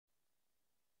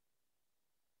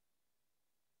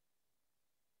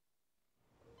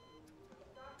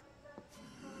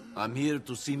I'm here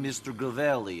to see Mr.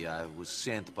 Gravelli. I was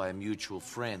sent by a mutual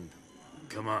friend.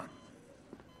 Come on.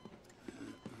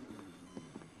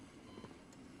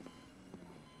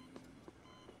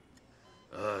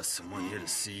 Someone here to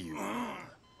see you.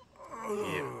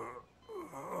 Here.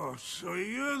 Oh, so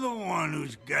you're the one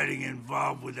who's getting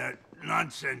involved with that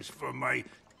nonsense for my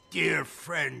dear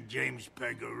friend James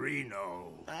Pegorino.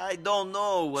 I don't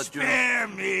know what you're... Spare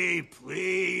me,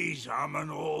 please. I'm an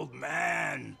old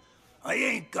man. I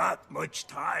ain't got much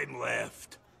time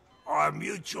left. Our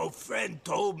mutual friend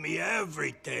told me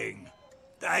everything.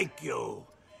 Thank you.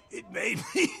 It made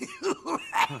me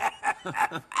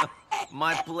laugh.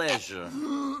 My pleasure.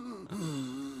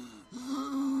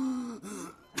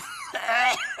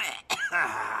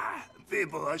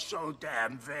 People are so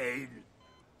damn vain.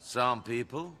 Some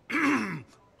people?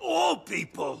 All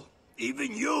people.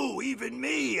 Even you, even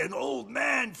me, an old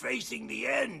man facing the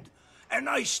end. And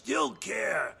I still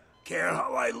care. Care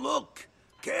how I look.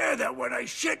 Care that when I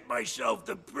shit myself,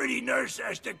 the pretty nurse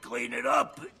has to clean it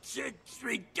up. It's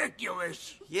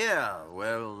ridiculous. Yeah,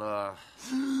 well,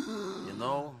 you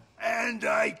know... And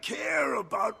I care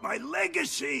about my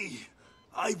legacy.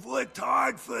 I've worked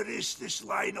hard for this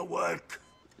line of work.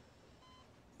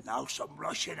 Now some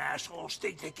Russian assholes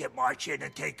think they can march in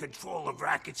and take control of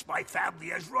rackets my family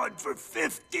has run for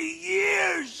 50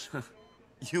 years!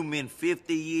 You mean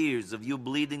 50 years of you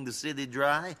bleeding the city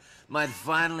dry might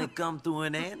finally come to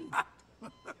an end?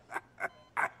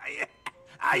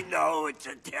 I know it's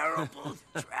a terrible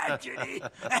tragedy.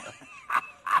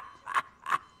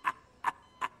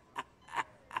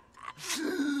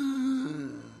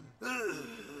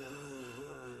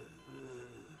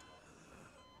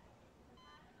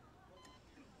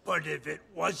 But if it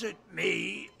wasn't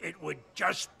me, it would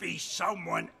just be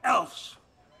someone else.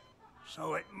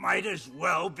 So it might as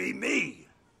well be me.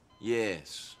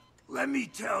 Yes. Let me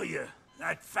tell you,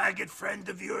 that faggot friend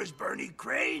of yours, Bernie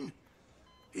Crane,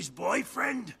 his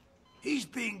boyfriend, he's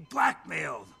being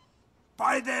blackmailed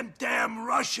by them damn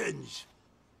Russians.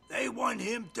 They want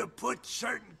him to put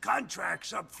certain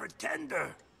contracts up for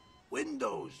tender.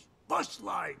 Windows, bus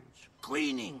lines,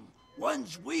 cleaning,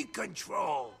 ones we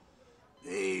control.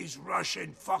 These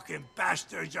Russian fucking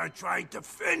bastards are trying to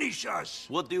finish us.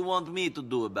 What do you want me to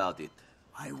do about it?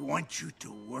 I want you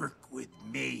to work with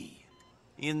me.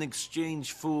 In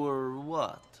exchange for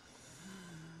what?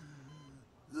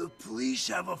 The police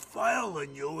have a file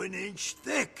on you an inch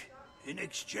thick. In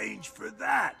exchange for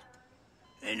that.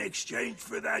 In exchange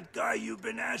for that guy you've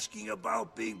been asking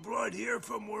about being brought here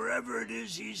from wherever it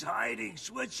is he's hiding,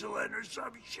 Switzerland or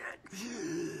some shit.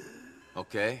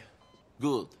 Okay,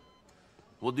 good.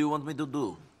 What do you want me to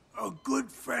do? A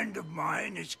good friend of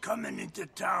mine is coming into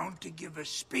town to give a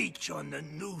speech on the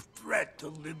new threat to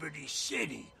Liberty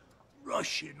City,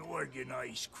 Russian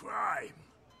organized crime.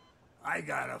 I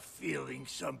got a feeling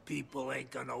some people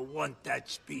ain't gonna want that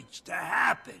speech to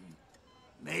happen.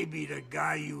 Maybe the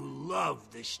guy you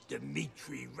love, this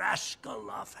Dmitri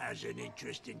Rascalov, has an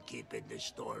interest in keeping the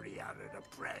story out of the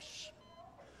press.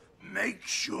 Make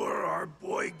sure our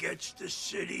boy gets to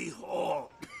City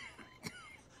Hall.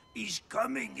 He's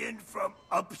coming in from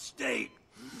upstate.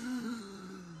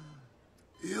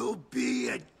 He'll be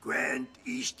at Grand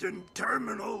Eastern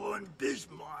Terminal on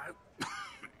Bismarck.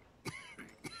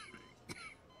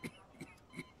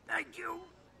 Thank you.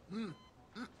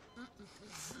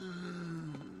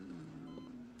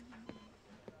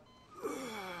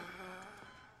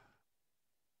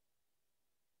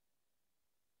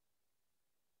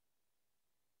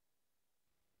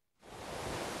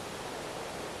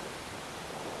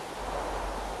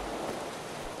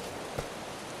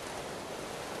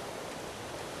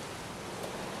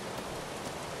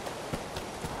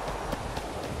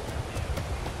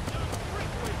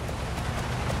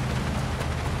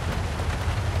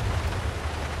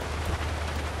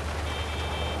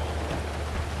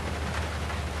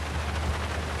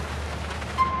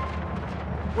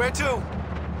 Where to?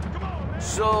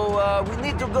 So, we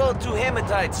need to go to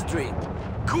Hematite Street.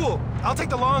 Cool. I'll take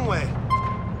the long way.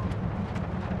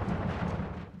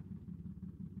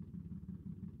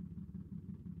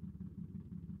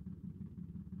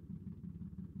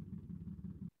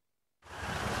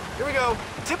 Here we go.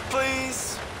 Tip,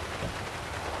 please.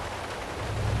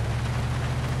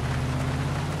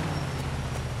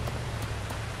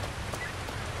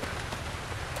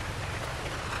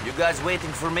 You guys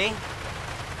waiting for me?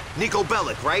 Niko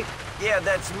Bellic, right? Yeah,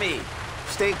 that's me.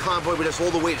 Stay in convoy with us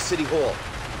all the way to City Hall.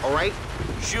 All right?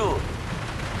 Sure.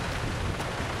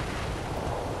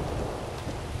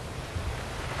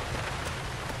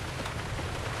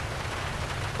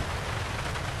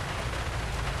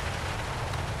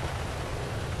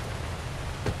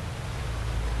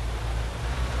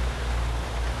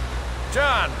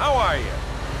 John, how are you?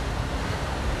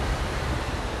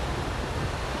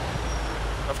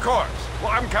 Of course.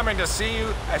 Well, I'm coming to see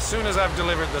you as soon as I've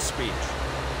delivered the speech.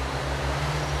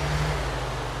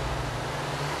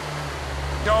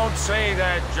 Don't say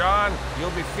that, John.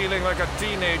 You'll be feeling like a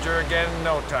teenager again in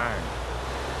no time.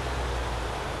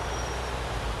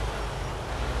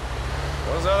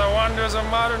 Those are the wonders of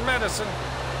modern medicine.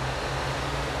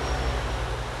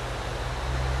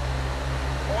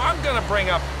 Oh, I'm gonna bring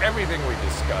up everything we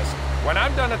discussed. When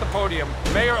I'm done at the podium,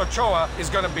 Mayor Ochoa is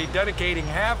gonna be dedicating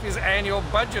half his annual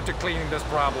budget to cleaning this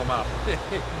problem up.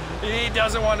 He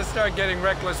doesn't want to start getting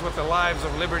reckless with the lives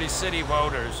of Liberty City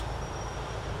voters.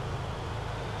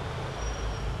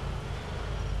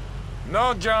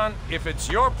 No, John, if it's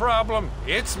your problem,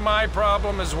 it's my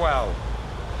problem as well.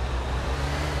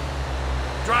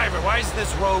 Driver, why is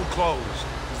this road closed?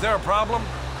 Is there a problem?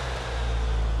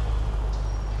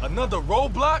 Another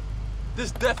roadblock?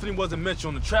 This definitely wasn't mentioned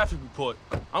on the traffic report.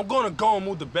 I'm gonna go and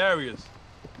move the barriers.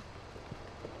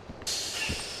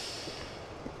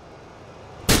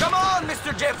 Come on,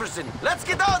 Mr. Jefferson. Let's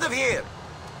get out of here.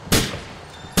 They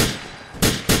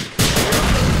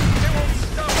won't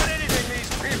stop at anything, these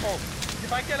people.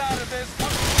 If I get out of this...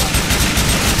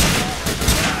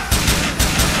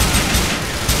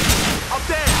 Up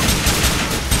there!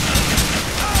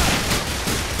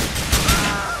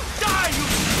 Die, you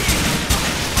shit!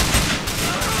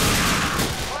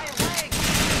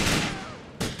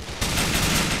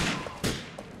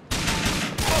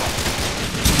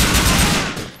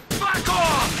 Back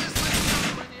off!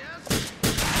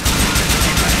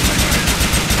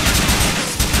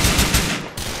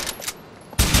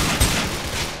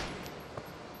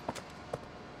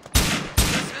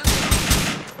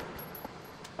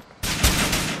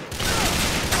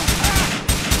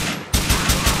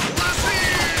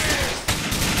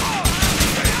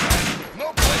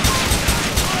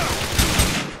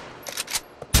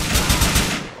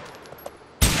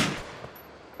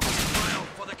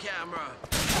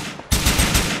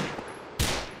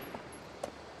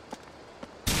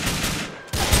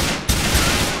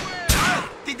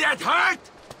 Did that hurt?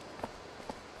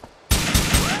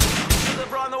 Should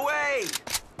have run away.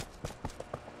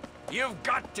 You've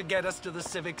got to get us to the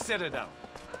Civic Citadel.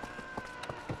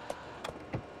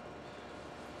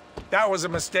 That was a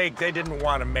mistake they didn't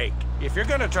want to make. If you're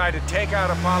gonna try to take out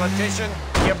a politician,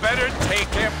 you better take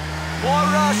him. More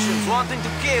Russians wanting to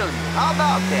kill you. How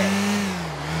about that?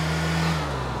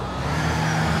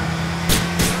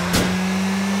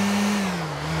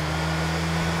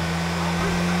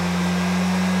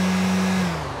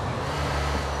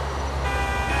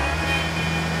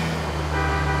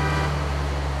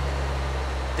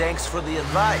 Thanks for the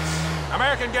advice.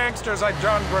 American gangsters like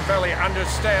John Gravelli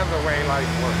understand the way life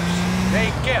works.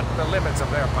 They get the limits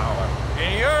of their power.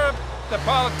 In Europe, the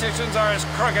politicians are as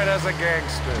crooked as the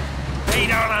gangsters. They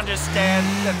don't understand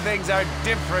that things are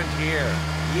different here.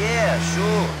 Yeah,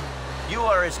 sure. You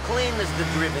are as clean as the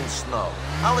driven snow.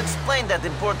 I'll explain that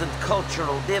important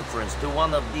cultural difference to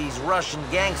one of these Russian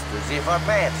gangsters if our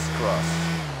paths cross.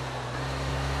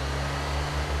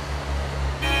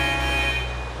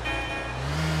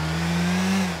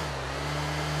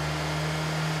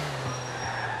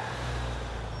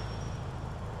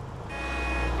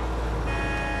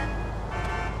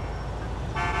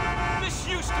 This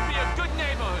used to be a good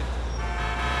neighborhood.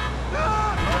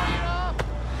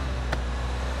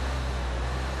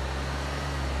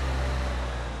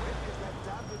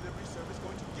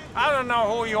 I don't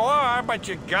know who you are, but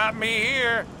you got me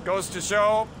here. Goes to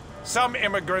show, some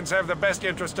immigrants have the best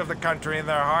interest of the country in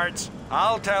their hearts.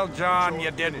 I'll tell John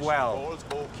you did well. All's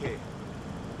okay.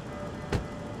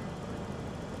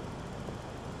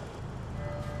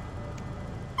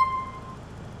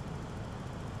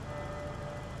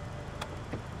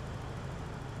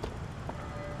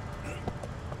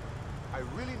 I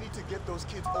really need to get those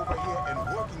kids over here and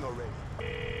working already.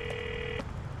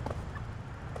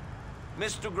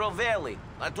 Mr. Grovelli,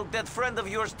 I took that friend of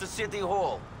yours to City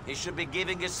Hall. He should be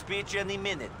giving a speech any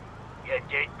minute. You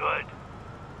did good.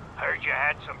 Heard you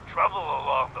had some trouble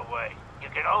along the way. You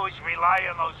can always rely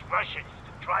on those Russians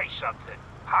to try something.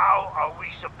 How are we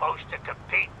supposed to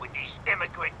compete with these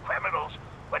immigrant criminals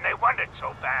when they want it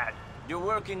so bad? You're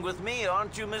working with me,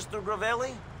 aren't you, Mr.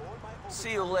 Grovelli?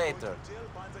 See you later.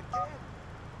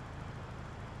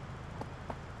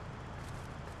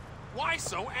 Why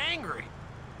so angry?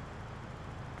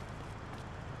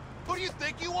 Who do you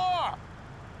think you are?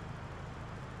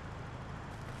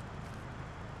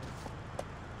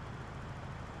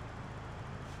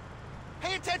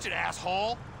 Pay attention,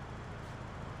 asshole!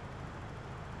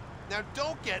 Now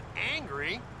don't get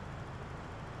angry.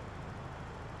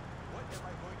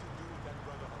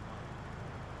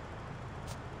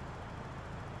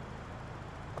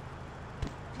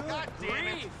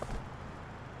 grief!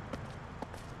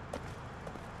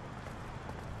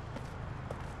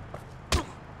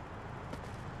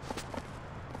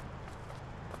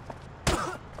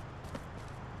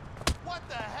 What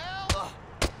the hell?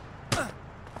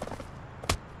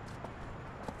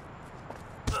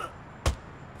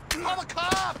 Call the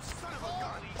cops! Son of a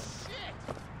gun! Holy shit!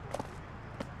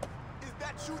 Is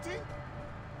that shooting?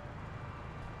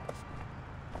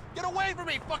 Get away from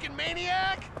me, fucking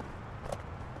maniac!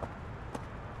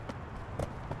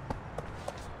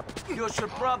 You should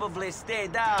probably stay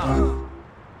down.